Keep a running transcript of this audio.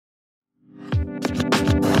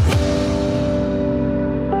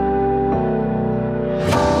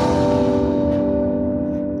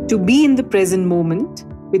To be in the present moment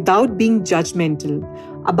without being judgmental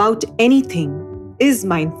about anything is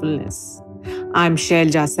mindfulness. I'm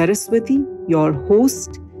Shailja Saraswati, your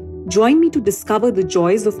host. Join me to discover the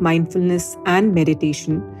joys of mindfulness and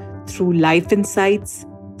meditation through life insights,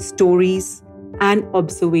 stories, and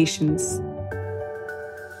observations.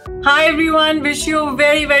 Hi everyone, wish you a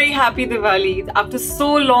very, very happy Diwali. After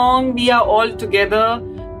so long, we are all together,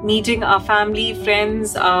 meeting our family,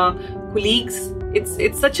 friends, our colleagues.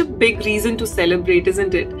 It's such a big reason to celebrate,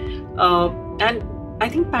 isn't it? And I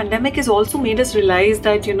think pandemic has also made us realize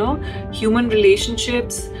that, human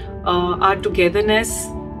relationships, our togetherness,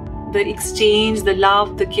 the exchange, the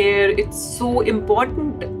love, the care, it's so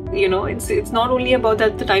important. It's not only about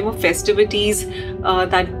that the time of festivities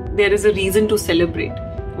that there is a reason to celebrate.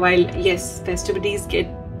 While yes, festivities get,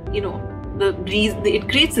 it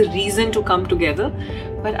creates a reason to come together.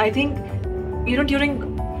 But I think,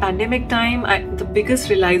 during pandemic time, the biggest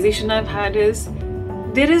realization I've had is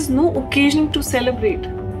there is no occasion to celebrate.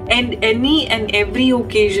 And any and every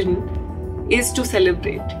occasion is to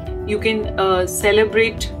celebrate. You can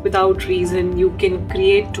celebrate without reason. You can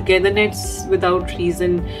create togetherness without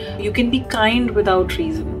reason. You can be kind without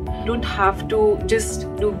reason. You don't have to just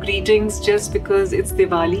do greetings just because it's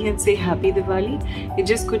Diwali and say Happy Diwali. It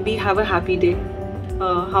just could be have a happy day.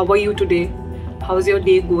 How are you today? How's your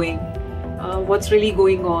day going? What's really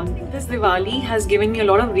going on? This Diwali has given me a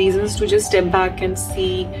lot of reasons to just step back and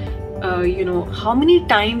see, how many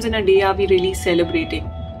times in a day are we really celebrating?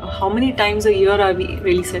 How many times a year are we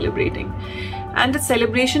really celebrating? And the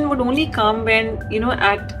celebration would only come when,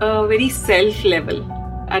 at a very self level,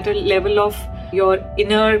 at a level of your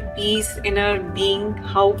inner peace, inner being,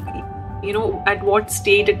 how, at what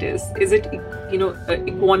state it is. Is it,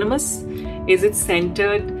 equanimous? Is it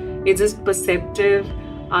centered? Is it perceptive?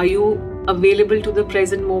 Are you available to the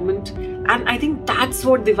present moment? And I think that's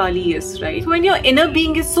what Diwali is, right? When your inner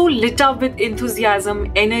being is so lit up with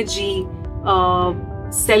enthusiasm, energy,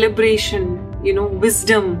 celebration,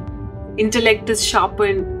 wisdom, intellect is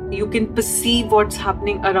sharpened, you can perceive what's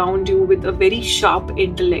happening around you with a very sharp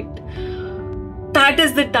intellect. That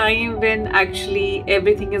is the time when actually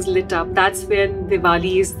everything is lit up. That's when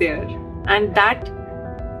Diwali is there. And that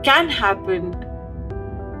can happen,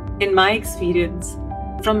 in my experience,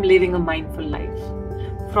 from living a mindful life.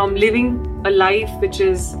 From living a life which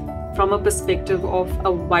is from a perspective of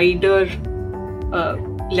a wider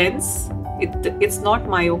lens. It's not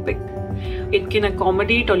myopic. It can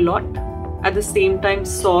accommodate a lot, at the same time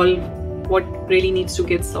solve what really needs to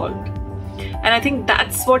get solved. And I think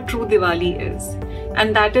that's what true Diwali is.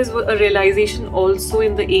 And that is a realization also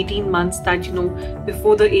in the 18 months that,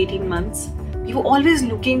 before the 18 months, we were always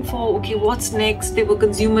looking for, okay, what's next? There were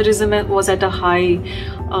consumerism was at a high.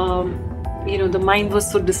 The mind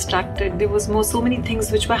was so distracted. There was so many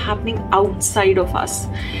things which were happening outside of us.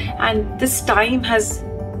 And this time has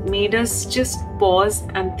made us just pause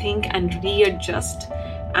and think and readjust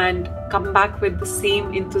and come back with the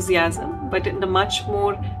same enthusiasm, but in a much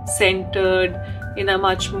more centered, in a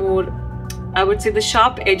much more, I would say the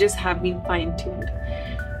sharp edges have been fine-tuned.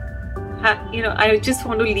 I just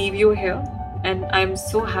want to leave you here, and I'm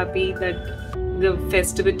so happy that the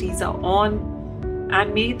festivities are on,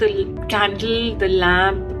 and may the candle, the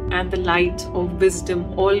lamp, and the light of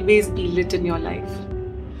wisdom always be lit in your life.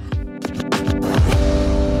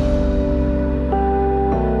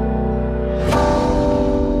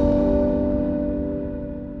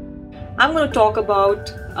 I'm going to talk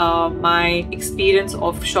about my experience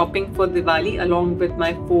of shopping for Diwali along with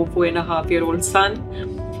my 4.5-year-old son.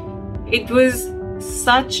 It was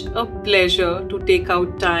such a pleasure to take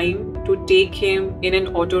out time to take him in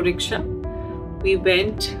an auto rickshaw. We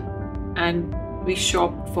went and we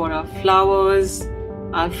shopped for our flowers,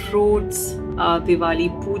 our fruits, our Diwali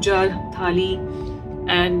puja thali,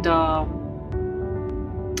 and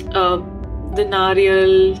the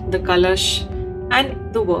nariyal, the kalash,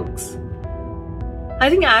 and the works. I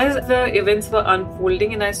think as the events were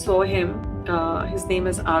unfolding and I saw him, his name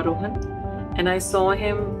is Arohan, and I saw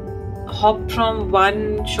him hop from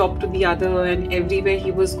one shop to the other, and everywhere he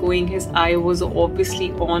was going, his eye was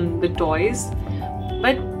obviously on the toys.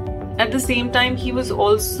 But at the same time, he was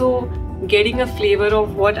also getting a flavor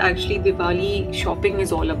of what actually Diwali shopping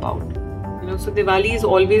is all about. So Diwali is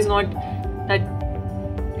always not that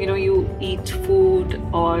you eat food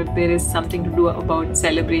or there is something to do about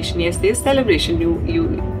celebration. Yes, there's celebration.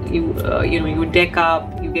 You deck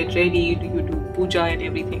up, you get ready, you do puja and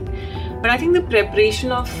everything. But I think the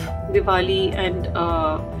preparation of Diwali and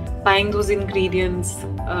buying those ingredients,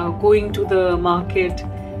 going to the market,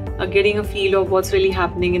 getting a feel of what's really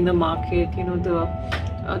happening in the market,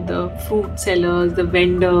 the fruit sellers, the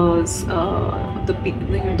vendors,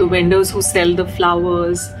 the vendors who sell the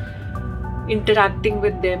flowers, interacting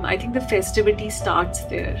with them. I think the festivity starts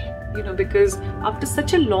there. Because after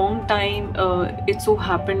such a long time, it so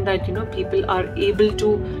happened that people are able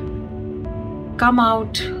to come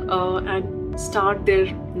out and start their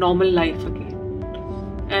normal life again.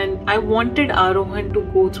 And I wanted Arohan to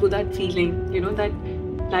go through that feeling, that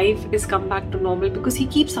life is come back to normal, because he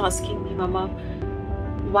keeps asking me, Mama,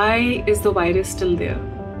 why is the virus still there?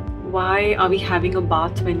 Why are we having a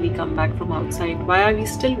bath when we come back from outside? Why are we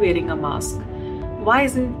still wearing a mask? Why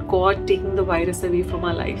isn't God taking the virus away from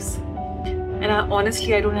our lives? And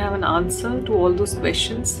honestly, I don't have an answer to all those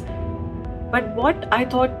questions. But what I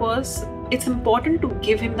thought was, it's important to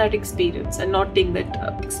give him that experience and not take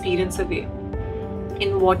that experience away.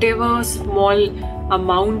 In whatever small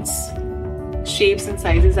amounts, shapes and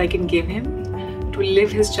sizes I can give him, to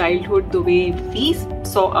live his childhood the way we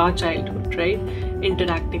saw our childhood, right?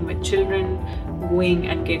 Interacting with children, going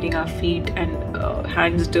and getting our feet and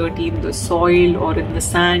hands dirty in the soil or in the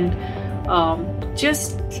sand,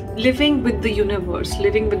 just living with the universe,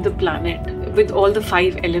 living with the planet, with all the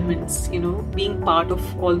 5 elements, being part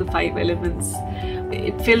of all the 5 elements.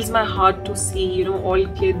 It fills my heart to see, all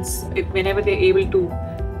kids, whenever they're able to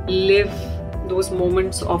live those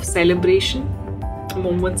moments of celebration,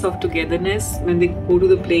 moments of togetherness, when they go to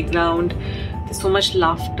the playground, there's so much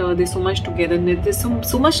laughter, there's so much togetherness, there's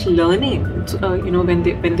so much learning,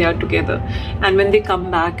 when they are together. And when they come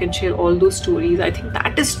back and share all those stories, I think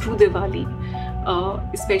that is true Diwali,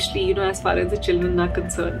 especially, as far as the children are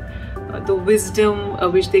concerned. The wisdom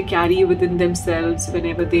which they carry within themselves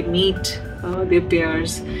whenever they meet their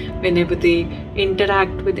peers, whenever they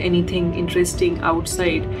interact with anything interesting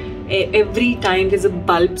outside. Every time there's a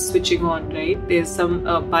bulb switching on, right? There's some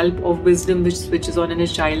bulb of wisdom which switches on in a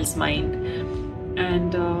child's mind.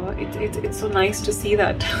 And it's so nice to see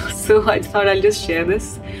that. So I thought I'll just share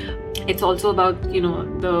this. It's also about,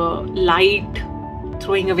 the light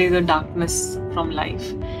throwing away the darkness from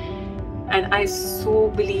life. And I so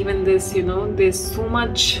believe in this, there's so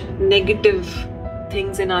much negative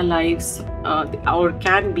things in our lives, or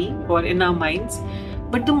can be, or in our minds.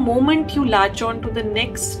 But the moment you latch on to the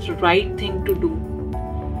next right thing to do,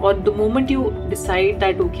 or the moment you decide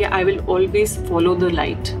that, okay, I will always follow the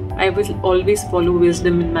light, I will always follow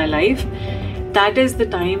wisdom in my life, that is the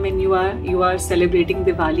time when you are celebrating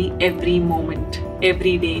Diwali every moment,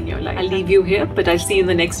 every day in your life. I'll leave you here, but I'll see you in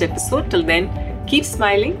the next episode. Till then, keep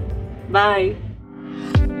smiling. Bye.